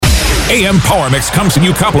AM Power Mix comes to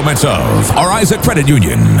you compliments of our Isaac Credit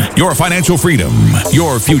Union. Your financial freedom,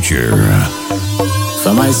 your future.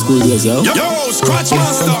 From high school days, yo. Yo, Scratch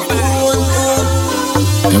Master.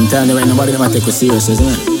 I'm telling you, right, nobody never take you serious, isn't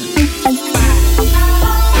it?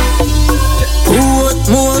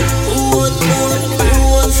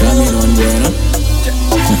 Show me one boy, no?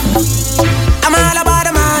 I'm all about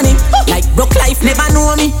the money. Like broke life never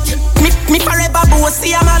know me. Me forever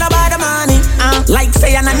bossy, I'm all about the money. Like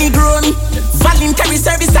say I'm a Negro me. Voluntary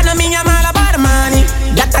service and me, I'm all about the money.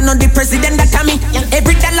 That I know the president, that I me.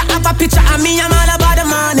 Every dollar have a picture of me, I'm all about the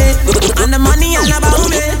money. And the money all about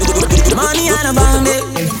me. Money all about me.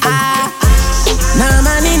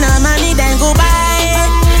 No money, then go buy.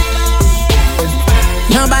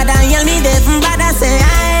 Nobody yell me, they bad I say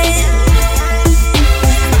aye.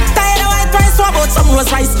 Tired of white price, what about some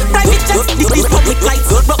rose rice? Private jet, these public lights.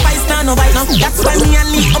 Broke by stand no bite now. That's why me and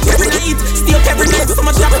Lee up every night. Stay up every night, so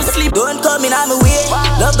much I don't sleep. Don't come in, I'm away.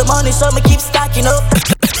 Love the money, so me keep stacking up.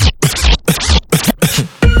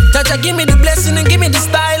 Jaja, give me the blessing and give me the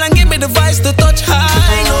style and give me the vice to touch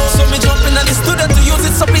high. No, so me jumping on the studio to use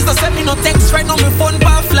it. So please don't send me no text right now. Me phone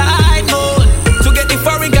bar flight mode. To get the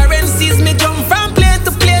foreign currencies, me jump from plane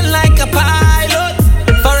to plane like a pilot.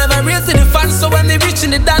 Forever real to the fans, so when they reach in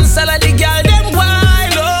the dance, all of the girl them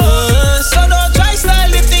wild. So don't try style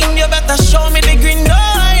the thing, you better show me the green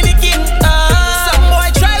door, the king. Some boy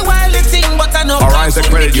try wild the thing, but I know. Our Isaac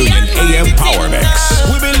Credit Union AM Power Mix.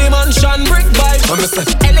 We be mansion brick by.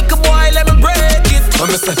 Hey, little boy, let me break it.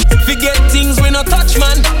 Forget things we no touch,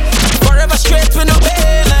 man. Forever straight, we no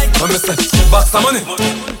pay like. Box some money.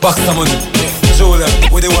 Box some money. Julia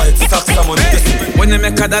with the white socks some money. When you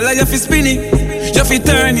make a dollar, you fi spin it. You fi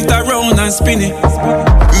turn it around and spin it.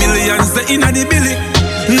 Millions the inna the billy.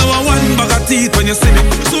 No one bag of teeth when you see me.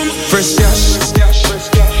 Fresh cash.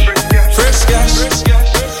 Fresh cash.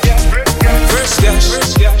 Fresh cash.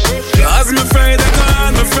 As me Friday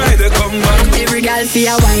come, me Friday come back. Every girl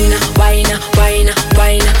feel wine, wine, wine,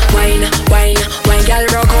 wine, wine, wine, wine. Girl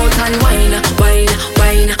rock out and wine, wine,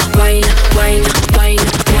 wine, wine, wine, wine,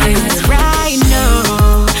 wine. Right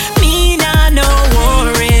now, me nah no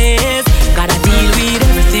worries. Gotta deal with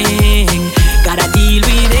everything. Gotta deal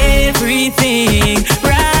with everything.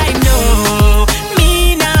 Right now,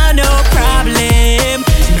 me nah no problem.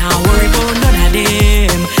 Now worry about none of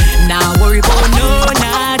them. Now worry about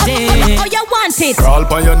none of them. Oh, you want it? Crawl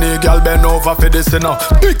on your knee, girl, bend over for this, you know.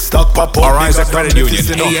 Big stock pop up. Our Isaac Credit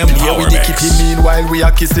Union AM Power Power Mix. Mix. Meanwhile we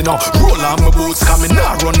are kissing, you know. Roll on my boots, coming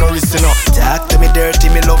now, run no risk, you know. Talk to me dirty,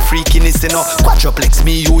 me love freakiness, you know. Quadruplex,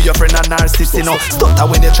 me, you, your friend, a narcissist, you know. Stutter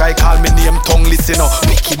when you try call me name, tongue listen, you know.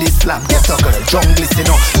 Wicked Islam, get a girl, jungle, you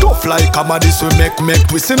know. Tough like comedies, we make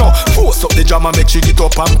twist, you know. Force up the jam and make she get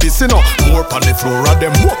up and piss, you know. More on the floor, of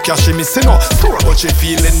them walk, yeah, she miss, you know. Store but she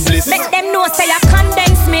feeling bliss. Make them know say a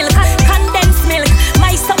condensed milk, condensed milk.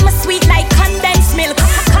 My summer sweet like condensed milk,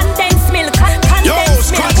 condensed milk,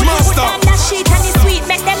 condensed milk. Put on that sheet and it's sweet.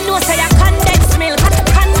 Make them know say a condensed milk,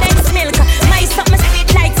 condensed milk. My summer sweet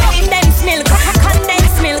like condensed milk,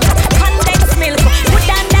 condensed milk, condensed milk. Put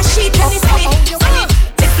on that sheet and it's sweet.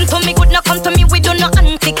 Listen to me good, no come to me with do no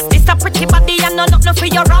antics. This a pretty body and no nothing for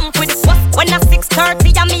your ramp with. When I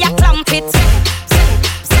 6:30 and me a clamp it.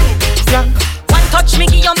 One touch me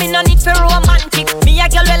give you me no need for romantic. Me a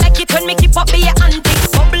girl we like it when me keep up be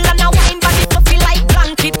antics. Bubble and a wine body no feel like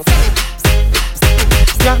blankets.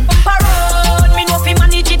 Bumper road, me no fi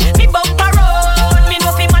manage it. Me bumper road, me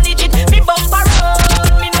no fi manage it. Me bumper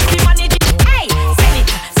road, me no fi manage it. Hey, send it,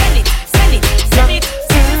 send it, send it, send it,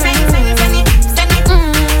 send it, send it, send it,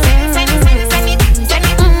 send it, send it, send it, send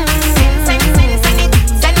it,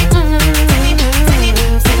 send it, send it, send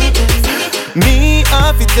it, send it. Me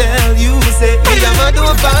have to tell you, say me a do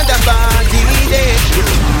find a body day.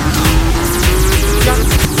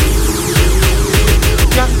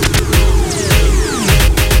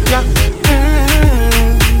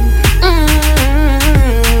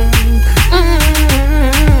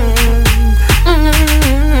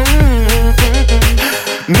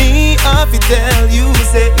 Me have to tell you,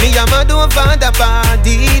 say me a do find a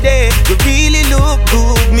body day. You really look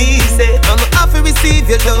good, me say I'm have to receive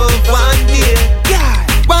your love one day. Yeah,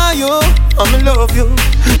 why you? I'ma love you.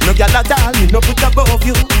 No girl at all, me no put above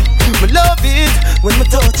you. Me love it when me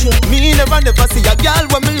touch you. Me never see a girl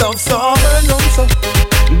when me love so. Turn on so,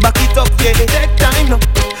 back it up, yeah. Take time now,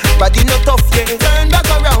 body no tough, yeah. Turn back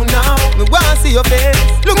around now, me wanna see your face.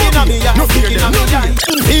 Looking at me, yeah. Looking at me, yeah.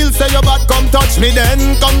 He'll say your bad, come touch touch me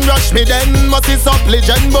then, come rush me then. Must is up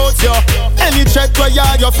legend bout you. Any threat where you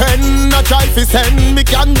your friend, a try fi send me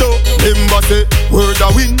can do. Remember say, word a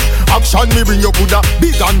win. Action me bring you Buddha.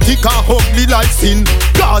 Big and thick and ugly like sin.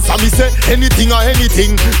 Cause I me say, anything or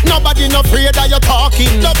anything. Nobody no afraid that you're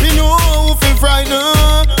talking. Love you know fi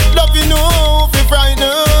frightened. Love you know fi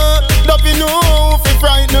frightened. Love you know fi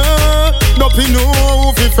frightened. Love you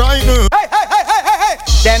know fi frightened. Hey, hey, hey, hey, hey, hey.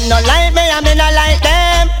 Them no like me, I me no like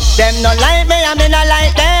them. Them no like me, I me no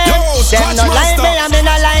like them. Them no like me, I me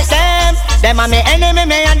no like them. Them are me enemy,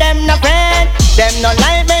 me and them no friend. Them no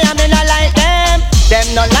like me, I me no like them. Them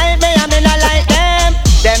no like me, I me no like them.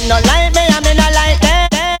 Them no like me, I me no like them.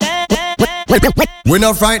 We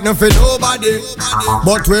no frightened for nobody,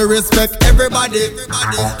 but we respect everybody,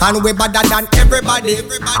 and we better than everybody.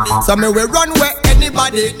 So me we run where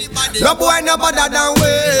anybody. No boy no better than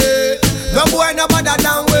we. No boy no better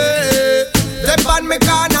than we. Them on me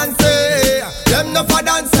can and say, them no for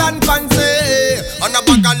dance and fancy. On a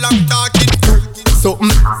bag of long talking.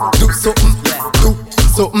 Something, do something, do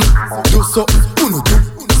something, do something, do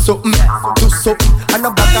something, do something. On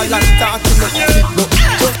a bag of long talking.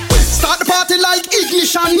 Start the party like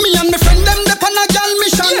ignition. Me and my friend them dep on a gal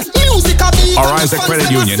mission. Music a beat. Our Isaac Credit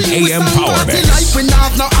Union AM Power Mix. Like we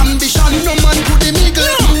have no ambition. No man could emigle.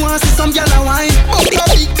 You want see some gal a wine? But a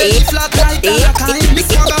big belly flat like a kind. Me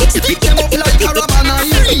swagger stick them up like Carabana.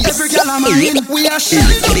 Every gal a mine. We are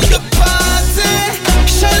shelling up the party.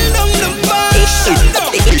 Shelling up the party.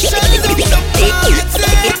 Shelling up the party.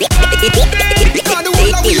 Because the whole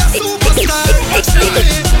of we are superstars.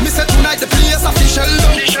 Me say tonight the place official.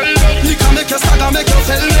 You can make your stagger, make your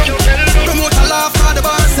fell down. Promote a laugh for the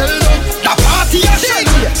bar sell down. The party a shell.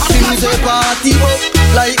 Things a party up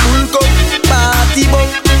like bull cup. Party up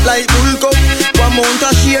like bull cup. One mount a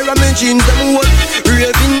share and my jeans them hold.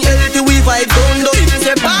 Raving healthy we vibe down down. Things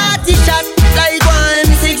a party shot like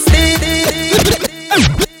 160.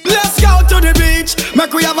 Let's go to the beach.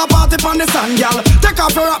 Make we have a party on the sand, girl. Take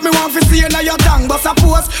off your hat, me want to see you now your tongue. But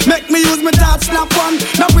suppose, make me use my touch snap one.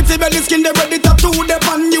 Now pretty belly skin, they ready to do the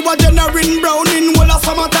pan. You are generating brown in whole of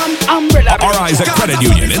summertime. Umbrella. Our Isaac Credit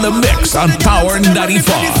Union in the mix on Power 95.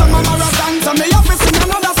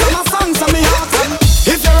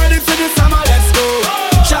 If you're ready for the summer, let's go.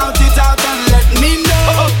 Shout it out and let me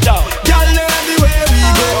know. Girl, everywhere we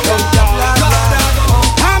go.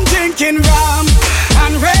 I'm drinking rum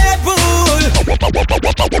and Red Bull.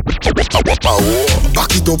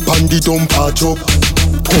 Back it up and the dump patch up.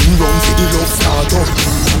 Come round for the love start up.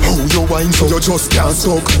 How you wine so you just can't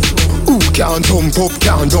suck. Who can't jump up,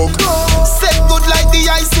 can't duck. Set good like the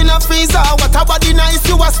ice in a freezer. What a body nice,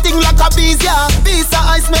 you a sting like a bees, yeah. Piece of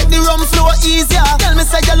ice make the rum flow easier. Tell me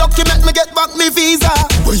say you're lucky, make me get back me visa.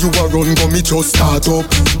 Where you a run, go me just start up.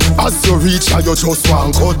 As you reach, you just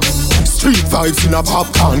one cut. Street vibes in a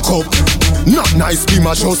popcorn cup. Not nice, be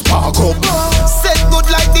my just park up. Set good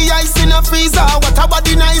like the ice in a freezer. What a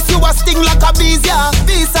body nice, you a sting like a bees, yeah.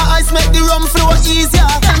 Piece of ice make the rum flow easier.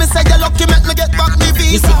 Tell me say you're lucky, make me get back me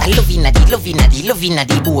visa. Me say I love inna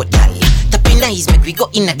the boat, gal. Tapping eyes make we go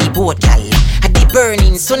inna the boat, gal. At the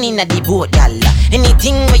burning sun inna the boat, gal.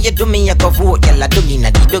 Anything where you do me, you go vote, gal. Dung inna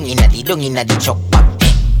the chuck back.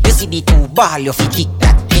 You see the two ball, you fi kick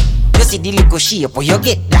that. You see the little shape, you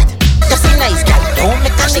get that. Just a nice gal, don't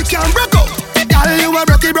make a shit. Can't break up. Girl, you a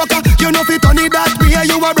rocky broker. You know fi turn it that way.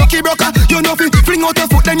 You a rocky broker. You know fi fling out your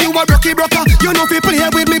foot, then you a rocky broker. You know fi play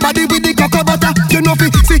with me body with the cocoa butter. You know fi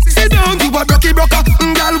sit down. You a rocky broker.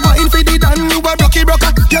 Girl, wine fi the dan. You a rocky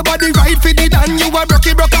broker. Your body right fi the dan. You a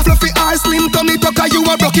rocky broker. Fluffy ass, slim tummy tucker. You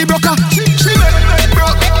a rocky broker. She make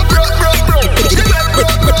broke. She make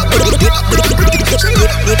broke.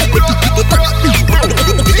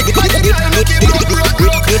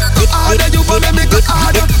 Harder you want me go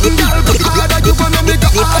harder. Harder you want me go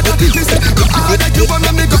harder. Harder you want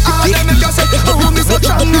me go harder. Make you say, oh, me so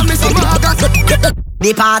strong, me so mad.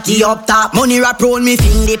 The party up top, money rap roll me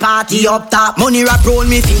finger. The party up top, money rap roll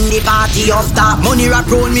me finger. The party up top, money rap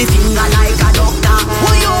roll me finger like a doctor.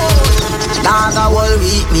 Dog a whole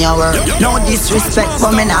week me a work. No disrespect,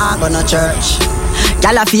 but me nah go no church.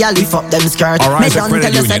 Gyal a fi a lift up them skirt. Me don't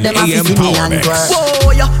tell you say them a fi see me and twerk.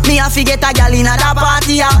 Whoa, yo, me a fi get a gyal inna da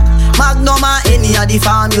party ya. Magnum a any a the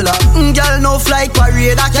formula. Gyal no fly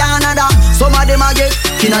parade a Canada. Some of them a get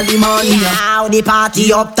inna the money. Now the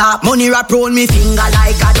party up top, money wrap round me finger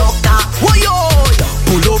like a doctor. Whoa, yo,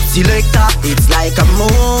 pull up selector, it's like a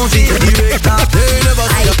movie director.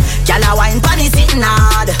 Gyal a wine pan is sitting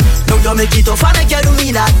hard. Now you make it tough and make you do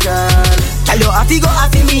me that, girl. Gyal you have to go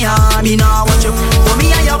after me hard. Me now watch you. For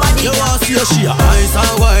me and your body. You want to see she a ice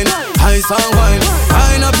and wine. ice and wine.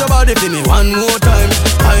 Wind up your body for me one more time.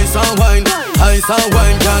 Ice and wine,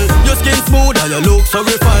 girl. Your skin smooth and your look so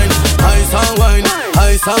refined. Ice and wine,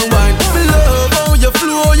 me love how you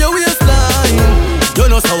flow your waistline. You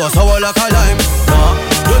know sour like a lime. Nah,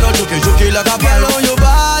 you know juky like a pine. Girl, on your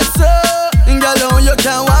bad so, girl, on you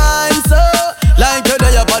can wine so. Like you're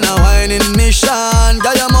there upon a whining mission.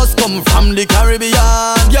 Girl, you must come from the Caribbean.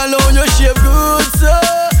 Girl, on you shape good so.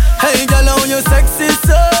 Hey, girl, on you sexy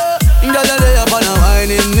so. Girl, you're there upon a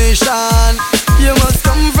whining mission. You must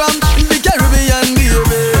come from the Caribbean,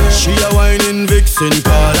 baby. She a whining vixen,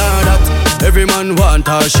 call her that. Every man want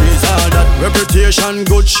her, she's all that. Reputation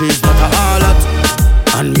good, she's not a harlot.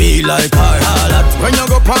 And me like her harlot. When you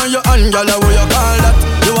go on your hand, girl, what you call that?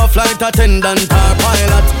 You a flight attendant or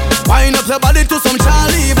pilot. Wind up your body to some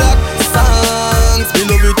Charlie Black songs. Me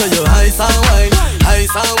love you to your ice and wine, ice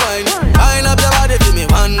and wine. Wind up your body to me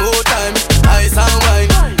one more time. Ice and wine,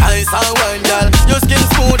 girl. Your skin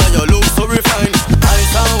smooth and your look so refined.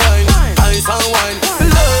 Ice and wine,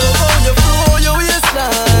 love how you flow your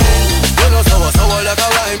waistline. You know sour like a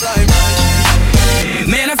lime.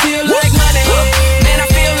 Man, I feel like money. Man, I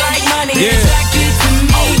feel like money. Yeah. Attracted to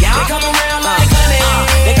me. They come around like honey.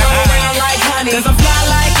 They come around like honey. 'Cause I'm fly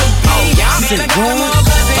like a bee. Man, I got them all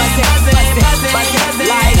buzzing. Like,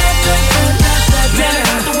 man, I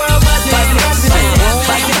got the world buzzing.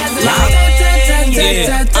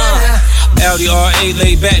 Audi R8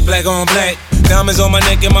 laid back, black on black. Diamonds on my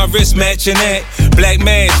neck and my wrist matching that. Black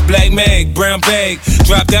mask, black mag, brown bag.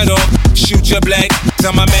 Drop that off, shoot your black.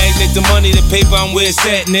 Tell my magnet, the money, the paper, I'm where it's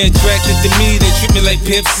at. And they're attracted to me, they treat me like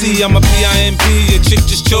Pimp C. I'm a PIMP, a chick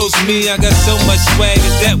just chose me. I got so much swag,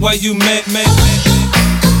 is that why you mad?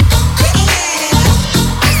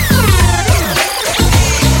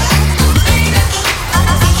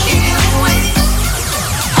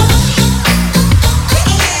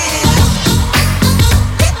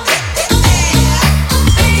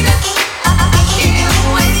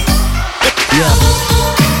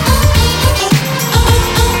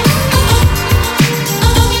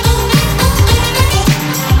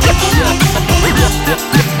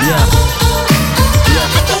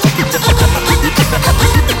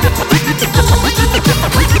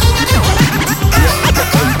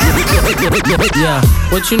 Yeah,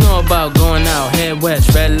 what you know about going out? Head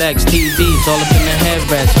west, red legs, TVs, all up in the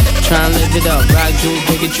headrest. Tryin' lift it up, ride jewel,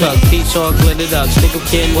 big a truck, piece all glittered up, stick a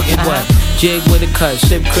kid, look at what? Jig with a cut,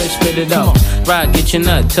 sip crisp, spit it up. Ride, get your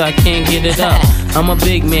nut till I can't get it up. I'm a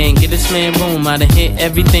big man, get this man room. I done hit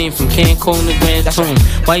everything from Cancun to Grand Tune.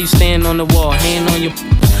 Why you stand on the wall, hand on your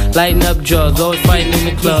lighting up drugs, always fighting in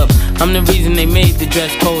the club. I'm the reason they made the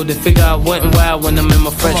dress code. They figure I wasn't wild when I'm in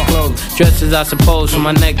my fresh clothes. Dresses, I suppose, from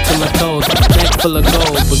my neck to my toes. Neck full of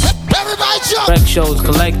gold, but wreck shows,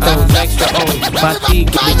 collect those extra O's. Bati,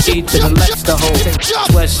 get the key to the Lex to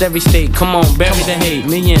hold. West every state, come on, bury the hate.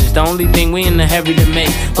 Millions, the only thing we in the hurry to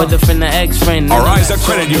make. Whether from the ex-friend, Our Isaac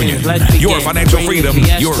Credit Union, your financial freedom,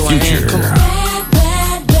 your future.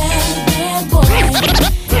 Bad boy.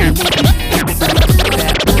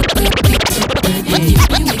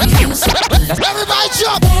 Everybody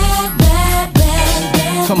jump! Bad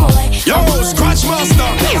Come on. Yo, Scratch Master!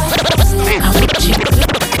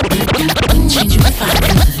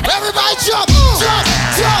 Everybody jump! Jump!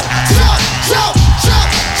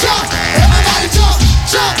 Everybody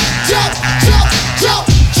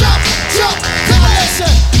jump! Now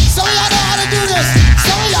listen, some of y'all know how to do this,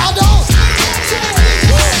 some of y'all don't.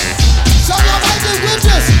 Some of y'all might be with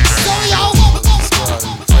this, some of y'all won't.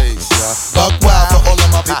 Buck wild for all of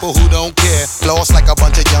my people who don't care. Floss like a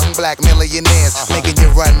bunch of young black millionaires. Making you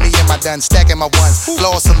run, me and my done stacking my ones.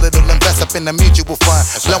 Floss a little, invest up in the mutual fund.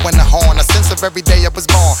 Blowing the horn, a sense of every day I was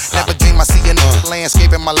born. Never dream I see a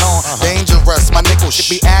landscape in my lawn. Dangerous, my nickel should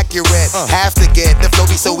be accurate. Have to get the flow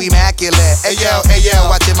be so immaculate. Hey yo,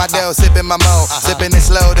 watching my dough, sipping my mo. Sipping it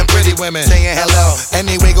slow, them pretty women saying hello.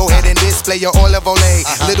 Anyway, go ahead and display your olive oil.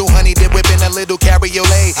 Little honey dip whipping a little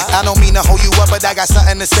cabriolet. I don't mean to hold you up, but I got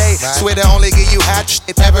something to say. Swear to only give you hot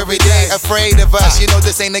shit every day. Afraid of us, you know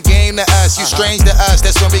this ain't a game to us. You strange to us,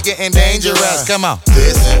 that's when we getting dangerous. Come on.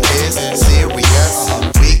 This is serious.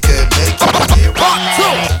 We could make it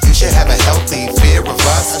serious. You should have a healthy fear of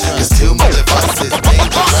us. Cause too much of us is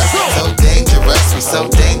dangerous. So dangerous, we so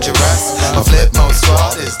dangerous. A flip mode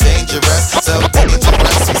squad is dangerous. So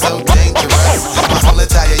dangerous, we so dangerous. My whole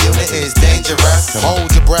entire unit is dangerous.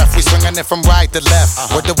 Hold your breath, we swinging it from right to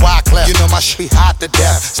left. With the wide clef, you know my shit be hot to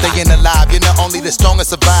death. Staying alive, you know only the strongest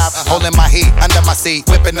survive. Holding my heat under my seat,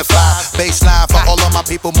 whipping the fire. Baseline for all of my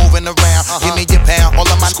people moving around. Give me your pound, all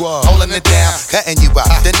of my squad holding it down. Cutting you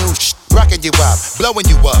out, the new rocking you up, blowing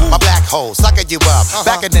you up. My black hole, sucking you up.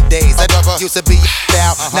 Back in the days, that rubber used to be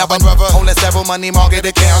down. Now I'm rubber, holding several money market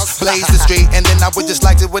accounts. Blaze the street, and then I would just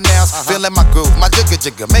like to announce. Feeling my groove, my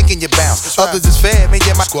jigga, making you bounce. Others is fair, me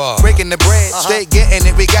and my squad, breaking the bread. Straight getting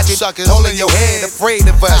it, we got you suckers holding your head. Afraid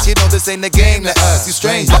of us, you know this ain't the game to us. You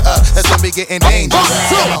strange to us, that's when we getting dangerous.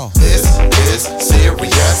 This is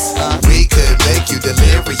serious, we could make you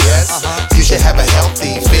delirious. You should have a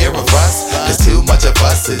healthy fear of us, cause too much of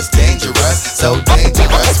us is dangerous. So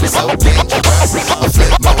dangerous, we're so dangerous. A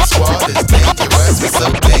flip mode squad is dangerous. We're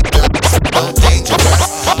so dangerous.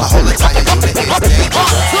 My whole entire unit is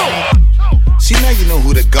dangerous. See, now you know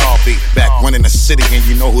who the guard be. Back when in the city and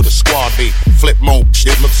you know who the squad be. Flip mode,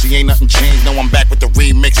 shit, look, see, ain't nothing changed. Now I'm back with the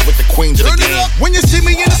remix with the queens of the game. When you see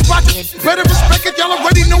me in the spot, better respect it. Y'all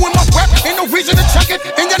already knowin' my rap, ain't no reason to check it.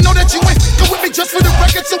 And y'all know that you ain't go with me just for the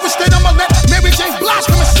record. So instead I'ma let Mary J. Blige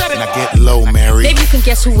come and set it. Now get low, Mary. Baby, you can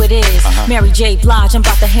guess who it is. Mary J. Blige, I'm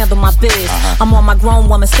about to handle my biz. I'm on my grown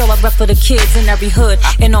woman, still I rep for the kids in every hood.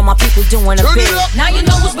 And all my people doing a bid. Now you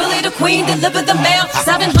know who's really the queen, deliver the mail.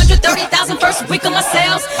 730,000 first week of my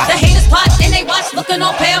sales. The haters plot and they watch looking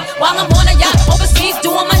all pale. While I'm on a yacht overseas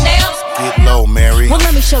doing my nails. Get low, Mary. Well,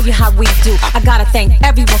 let me show you how we do. I gotta thank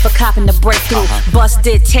everyone for copping the breakthrough. Bust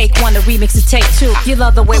did take one, the remix to take two. You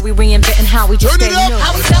love the way we reinvent and how we just stay new.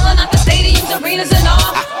 How we selling out the stadiums, arenas and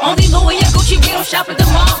all. Only Louis and Gucci, we don't shop at the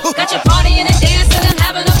mall. Got your partying and dancing and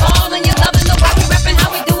having a ball. And you're loving the way we reppin',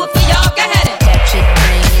 how we do it for y'all. Go ahead. Touch it,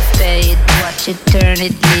 bring it, pay it, watch it, turn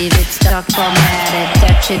it, leave it, stop, formatted.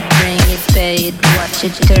 Touch it, bring it, pay it, watch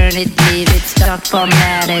it, turn it, leave it, stop,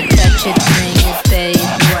 formatted. Touch it, bring it, pay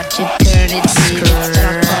it, watch it, turn it, leave it,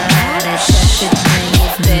 stop, formatted. Touch it, bring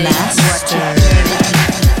it, pay it, watch it, turn it.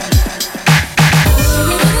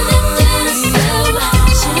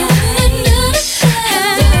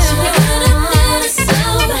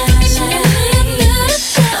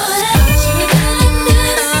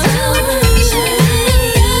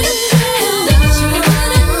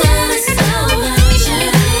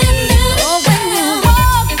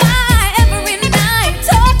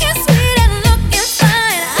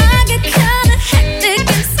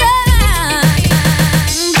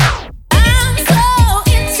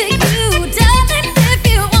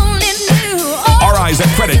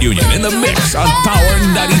 Credit Union in the mix on Power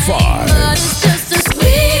 95.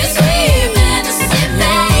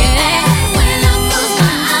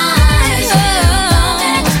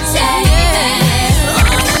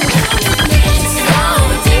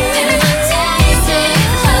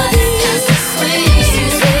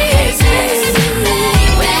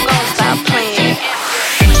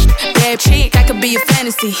 Chick, I could be a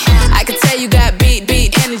fantasy. I could tell you got beat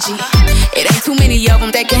energy. It ain't too many of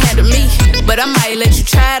them that can handle me, but I might let you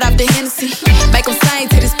try it off the Hennessy. Make them sing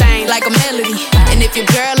to this thing like a melody. And if your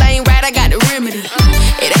girl ain't right, I got the remedy.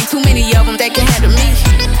 It ain't too many of them that can handle me.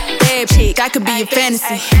 Bad chick, I could be a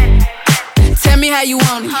fantasy. Tell me how you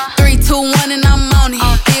want it. 3, 2, 1 and I'm on it.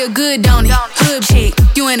 Feel good, don't it? Hood chick,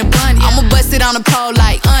 you in a bunny. I'ma bust it on the pole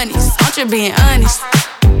like honest. I'm just being honest.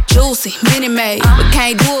 Juicy, mini made, but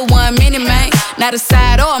can't do it 1 minute, man. Not a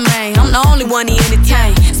side or a main. I'm the only one he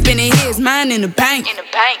entertain. Spending his mind in the bank.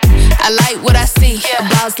 I like what I see. A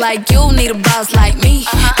boss like you need a boss like me.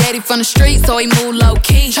 Daddy from the street, so he move low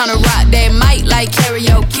key. Tryna rock that mic like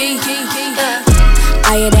karaoke.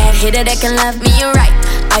 Are you that hitter that can love me right?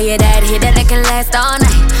 Are you that hitter that can last all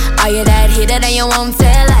night? Are you that hitter that you won't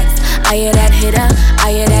tell lies? Are you that hitter?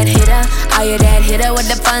 Are you that hitter? Are you that hitter with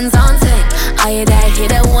the funds on tick? Are you that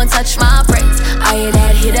hitter who won't touch my brakes? Are you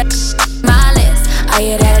that hitter? My list. Are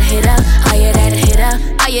you that hitter? Are you that hitter?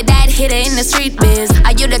 Are you that hitter in the street biz?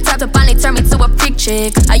 Are you the type to finally turn me to a freak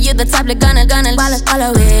chick? Are you the type that gonna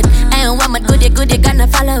follow it? And when my good, you gonna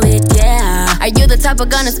follow it, yeah. Are you the type of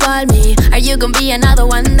gonna spoil me? Are you gonna be another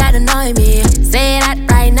one that annoy me? Say that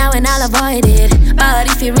right now and I'll avoid it. But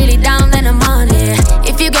if you're really down, then I'm on it.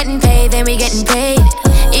 If you getting paid, then we getting paid.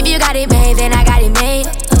 If you got it made, then I got it made.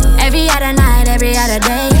 Every other night, every other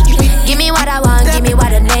day. Give me what I want, give me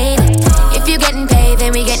what I need. If you getting paid,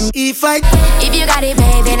 then we getting. If you got it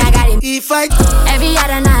made, then I got it. Every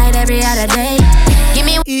other night, every other day. Give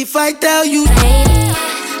me. If I tell you,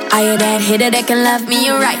 are you that hitter that can love me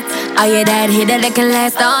right? Are you that hitter that can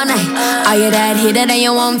last all night? Are you that hitter that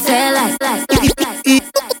you won't tell lies?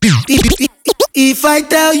 If I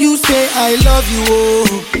tell you, say I love you, oh.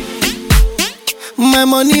 My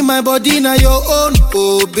money, my body, now your own,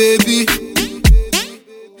 oh baby.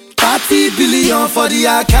 30 billion for the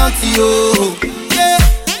account, oh. Yeah.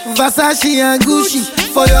 Versace and Gucci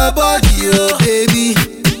for your body, oh baby.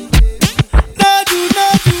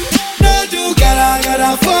 No do,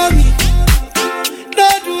 gotta for me. No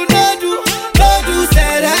do,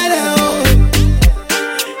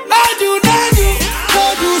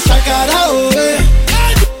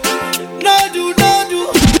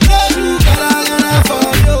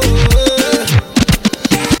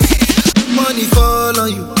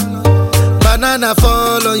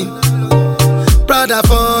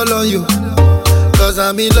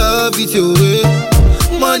 I'm in love with you.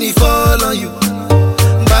 Money fall on you,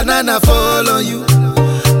 banana fall on you,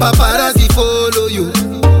 paparazzi follow you.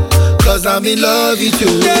 Cause I'm in love with you.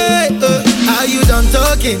 Yeah, are you done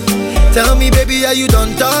talking? Tell me, baby, are you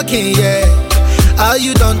done talking? Yeah. Are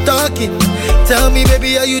you done talking? Tell me,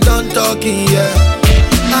 baby, are you done talking? Yeah.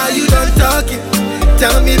 Are you done talking?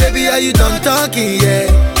 Tell me, baby, are you done talking?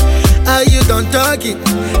 Yeah. Are you done talking?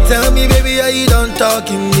 Tell me, baby, are you done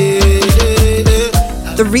talking? Yeah.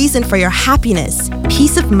 The reason for your happiness,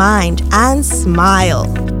 peace of mind, and smile.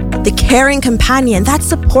 The caring companion that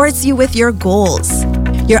supports you with your goals.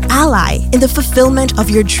 Your ally in the fulfillment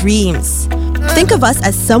of your dreams. Think of us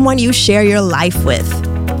as someone you share your life with.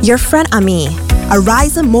 Your friend Ami, a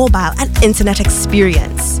Ryza mobile and internet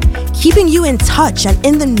experience, keeping you in touch and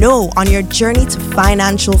in the know on your journey to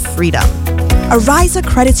financial freedom. A Ryza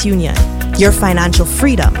Credit Union, your financial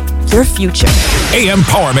freedom, your future. AM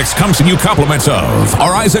Power Mix comes to you compliments of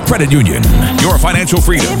Ariza Credit Union, your financial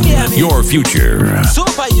freedom, your future.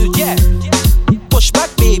 Super you, yeah. Push back,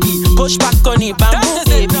 baby. Push back on it, bamboo,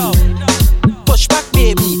 baby. Push back,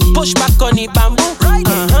 baby. Push back on it, bamboo.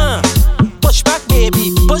 Push back,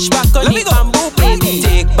 baby. Push back on it, bamboo, baby.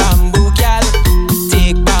 Take bamboo, gal.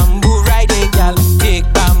 Take bamboo, ride it, gal.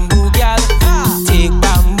 Take bamboo, gal. Take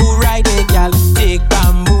bamboo, ride it, gal. Take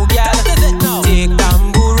bamboo, gal. Take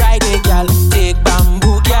bamboo, ride it, gal. Take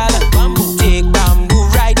bamboo, gal. Take bamboo,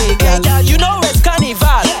 ride it, gal. Gal, you know it's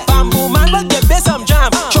carnival. Bamboo man, but get me some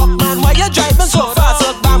jam. Truck man, why you driving so fast?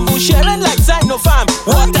 Bamboo sharing like Zino fam.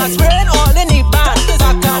 Water spraying all in the band.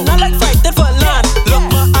 Back not like fighting for land. Look,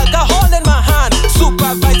 my alcohol in my hand.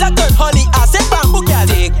 Supervisor gun honey, I say bamboo gal.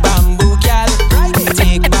 Take bamboo gal.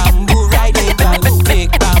 Take bamboo ride it gal.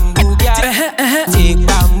 Take bamboo gal. Take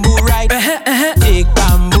bamboo ride. Take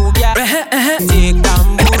bamboo gal. Take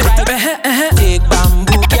bamboo ride. Take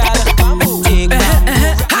bamboo gal. Take bamboo.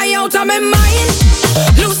 High out of my mind,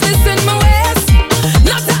 looseness in my waist,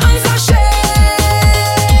 not the answer shade.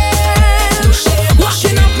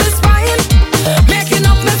 Washing up my spine, making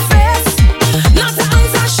up my face, not the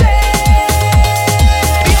answer shade.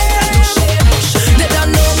 They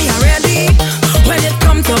don't know me already. When it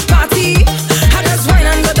comes to party, I just wine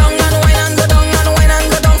and go down and wine and go down and wine and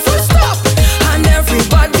go down. Full stop. And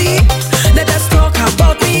everybody, they just talk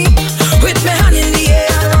about me with my hand in the air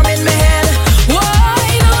and rubbing my head.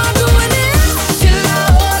 Why not doing it? Till I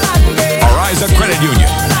hold and break. Ariza Credit Union,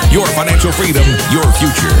 your financial freedom, your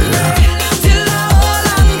future.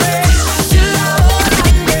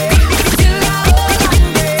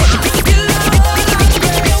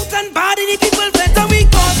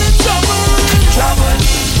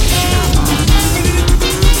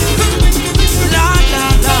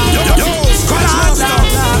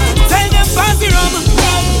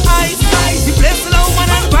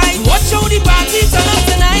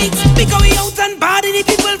 Because we out and bad in the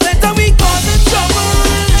people better we causing trouble.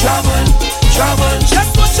 Trouble, trouble.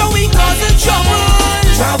 Just watch how we causing trouble.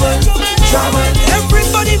 Trouble, trouble.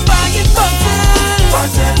 Everybody buying bottles.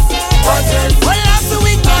 Bottles. Well, after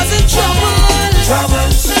we causing trouble. Trouble.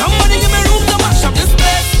 Somebody give me room to mash up this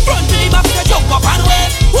place. Front to the back, they jump up and wait.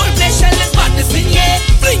 Whole place shell is madness in here.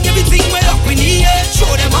 Fling everything way up in the air. Show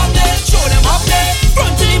them up there, show them up there.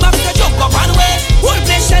 Front to the back, they jump up and wait. Whole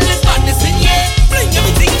place shell is madness in here. Fling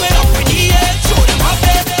everything way up in the air. Show them up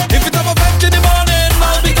there. If it have a fete in the morning,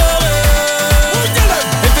 I'll be going.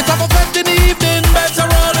 If it have a fete in the evening, better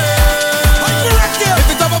run it.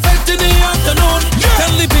 If it have a fete in the afternoon,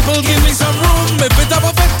 tell the people give me some room. If it have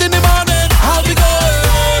a fete in the morning, I'll be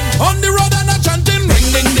going. On the road and a chanting, ring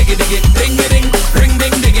ding diggy diggy, ding ding, ring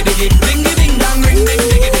ding diggy diggy, ding ding dong, ring ding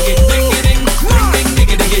diggy diggy, ding ding, ring ding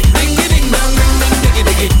diggy diggy, ding ding dong, ring ding diggy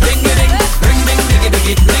diggy, ding ding, ring ding diggy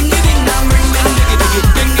diggy, ding ding dong, ring ding diggy diggy,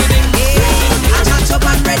 ding ding. I got up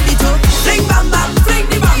and ready to fling bam bam, fling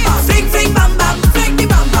the bam bam, fling fling bam bam, fling the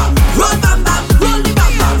bam bam, roll bam bam, roll the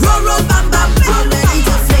bam bam, roll bam bam, roll ready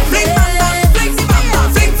to fling bam bam, fling the bam bam,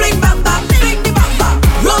 fling fling bam bam, fling the bam bam,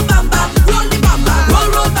 roll bam bam, roll the bam bam,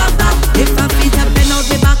 roll bam bam. If my feet have been out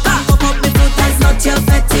the back, up up my foot, that's not your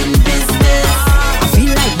fetting business. I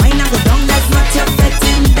feel like wine and go down, that's not your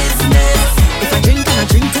fetting business. If I drink and I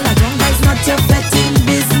drink till I drunk, that's not your fetting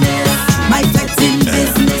business. My fetting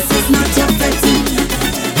business is not your fetting.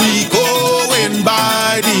 We going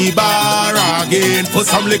by the bar again for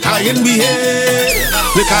some liquor in we head,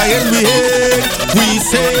 liquor in we head. We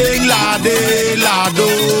sing la de, la do,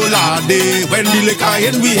 la de. When the liquor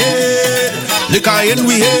in we head, liquor in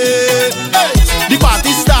we head. Hey, the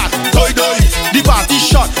party start, toy toy. The party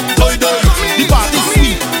shot, toy toy. The party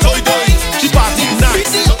sweet, toy toy. The party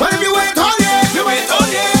nice. When we wait all year, we wait all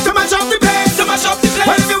year to mash up the place, to mash up the place.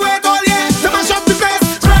 When we wait all year to mash up the place,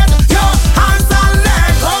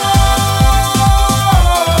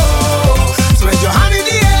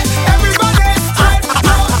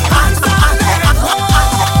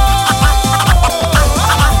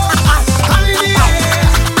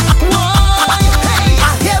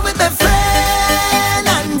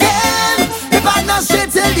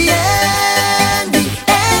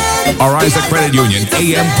 Isaac Credit Union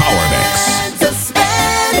AM Power Mix.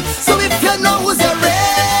 So if you know who's a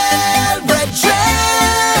real brethren,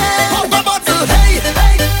 pop a bottle, hey,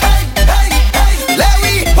 hey, hey, hey, hey. Let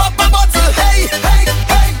me pop a bottle, hey, hey,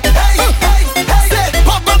 hey, hey, hey, hey. Say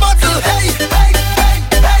pop a bottle, hey, hey, hey,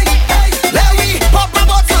 hey, hey. Let me pop a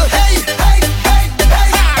bottle, hey, hey, hey, hey,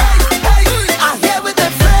 hey, hey. I'm here with a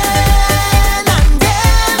friend and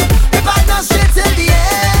them. We partner straight till the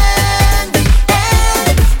end, the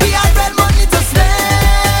end. We have red money to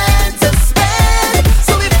spend, to spend.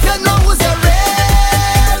 So if you know who's a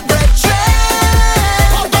real brethren,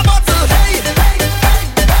 pop a bottle, hey, hey, hey,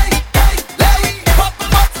 hey, hey. Let me pop a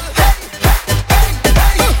bottle, hey, hey, hey,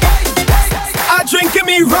 hey, hey. I drinking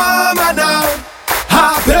me rum and now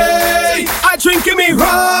happy. I drinking me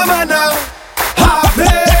rum and now happy.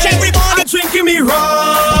 I drinking me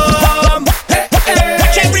rum. Hey, hey.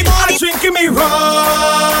 I drinking me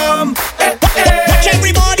rum. Hey, hey.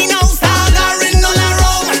 Everybody knows staggering all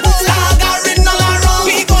around, staggering all around.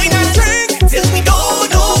 We going to drink till we don't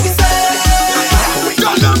know we say.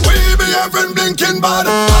 Tell them we be having blinking bad.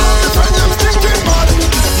 All the friends them stinking bad.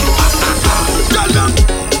 Tell them.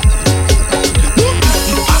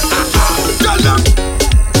 Tell them.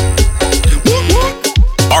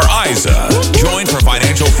 Our Isa joined for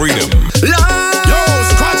financial freedom. Yo,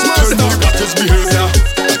 scratch master. Tell me what is behavior.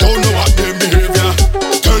 I don't know what them behavior.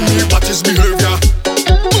 Tell me what is behavior.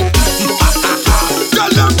 Tell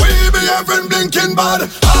them we be having blinking bad.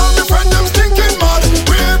 All the friends them stinking mad.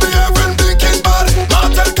 We be having blinking bad.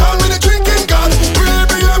 Martel call me the drinking god. We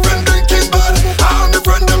be having blinking bad. All the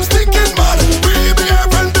friends them stinking mad. We be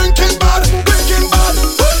having blinking bad, blinking bad.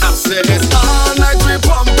 I say it's all night we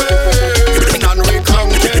pumping and we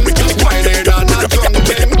conking, whining and a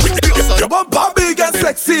jumping. Your bumper big and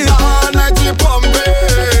sexy. All night we pumping,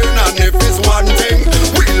 and if it's one thing,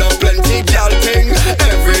 we love plenty girl thing.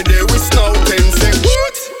 Every day we snouting, sing.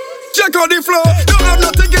 What? Check out the flow. Don't have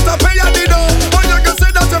nothing, get a pay at the door. Or you can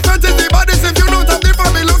say that your friend is the baddest if you don't have the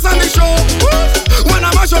fabulous on the show. What? When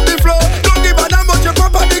I mash up the flow, don't give a damn about your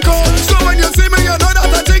papa the code. So when you see me, you know that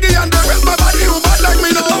I'm jiggy and the rest my body who bad like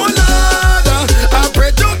me know. Oh Lord, I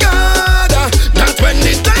pray to God that when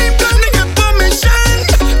the time comes to get permission,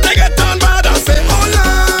 they get on bad. I say, oh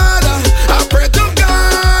Lord, I pray to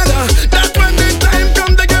God that when the time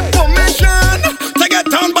comes to get permission, they get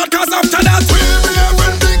on bad. Cause after that we be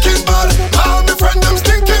having thinking bad. All my friends them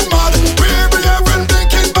stinking mad. We be having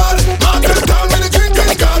thinking bad. Martin tell me the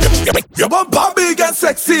drinking god. Your bumper big and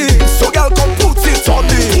sexy. So girl come put it on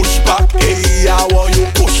me. Push back, hey, I want you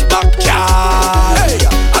push back, girl. Hey,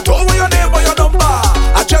 I don't want your name or your number.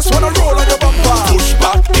 I just wanna roll on your bumper. Push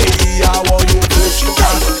back, hey, I want you push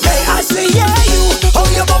back. Hey, I say yeah you, oh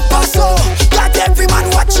your bumper so got every man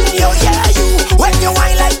watching you, yeah you. When you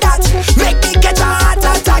whine like that, make me get a heart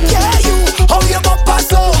attack, yeah you. Oh your bumper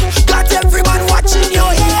so got every man watching you,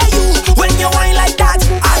 yeah you. When you whine like that,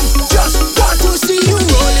 I just want to see you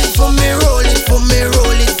roll it for me, roll it for me,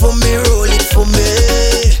 roll it for me, roll it for me.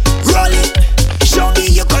 Roll it, show me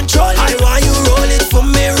your control. I want you roll it for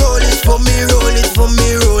me, roll it for me, roll it for me,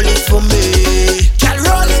 roll it for me. Can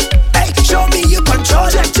roll it, hey, show me your control.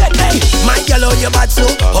 Check, check, hey, my girl, how you bad so?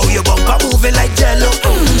 How your bumper moving like jello?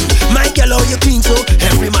 My girl, how you clean so?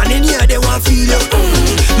 Every man in here they want feel you.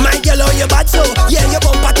 My girl, how you bad so? Yeah, your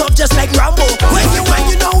bumper tough just like Rambo.